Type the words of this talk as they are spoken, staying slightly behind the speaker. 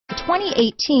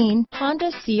2018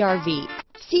 Honda CR-V.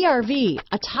 CR-V,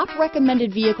 a top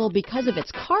recommended vehicle because of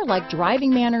its car-like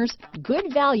driving manners, good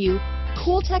value,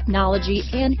 cool technology,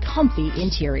 and comfy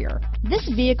interior. This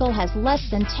vehicle has less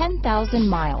than 10,000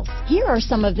 miles. Here are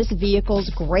some of this vehicle's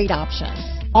great options: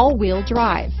 all-wheel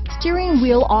drive, steering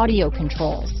wheel audio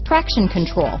controls, traction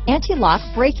control, anti-lock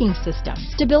braking system,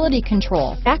 stability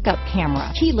control, backup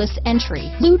camera, keyless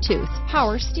entry, Bluetooth,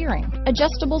 power steering,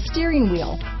 adjustable steering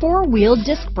wheel, four-wheel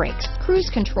disc brakes, cruise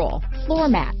control, floor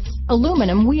mats,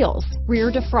 aluminum wheels,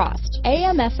 rear defrost,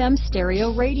 AM/FM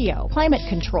stereo radio, climate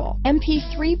control,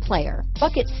 MP3 player,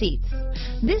 bucket seats.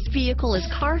 This vehicle is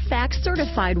CARFAX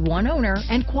certified one owner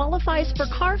and qualifies for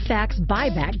CARFAX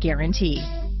buyback guarantee.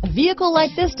 A vehicle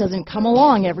like this doesn't come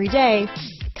along every day.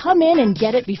 Come in and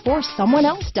get it before someone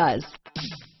else does.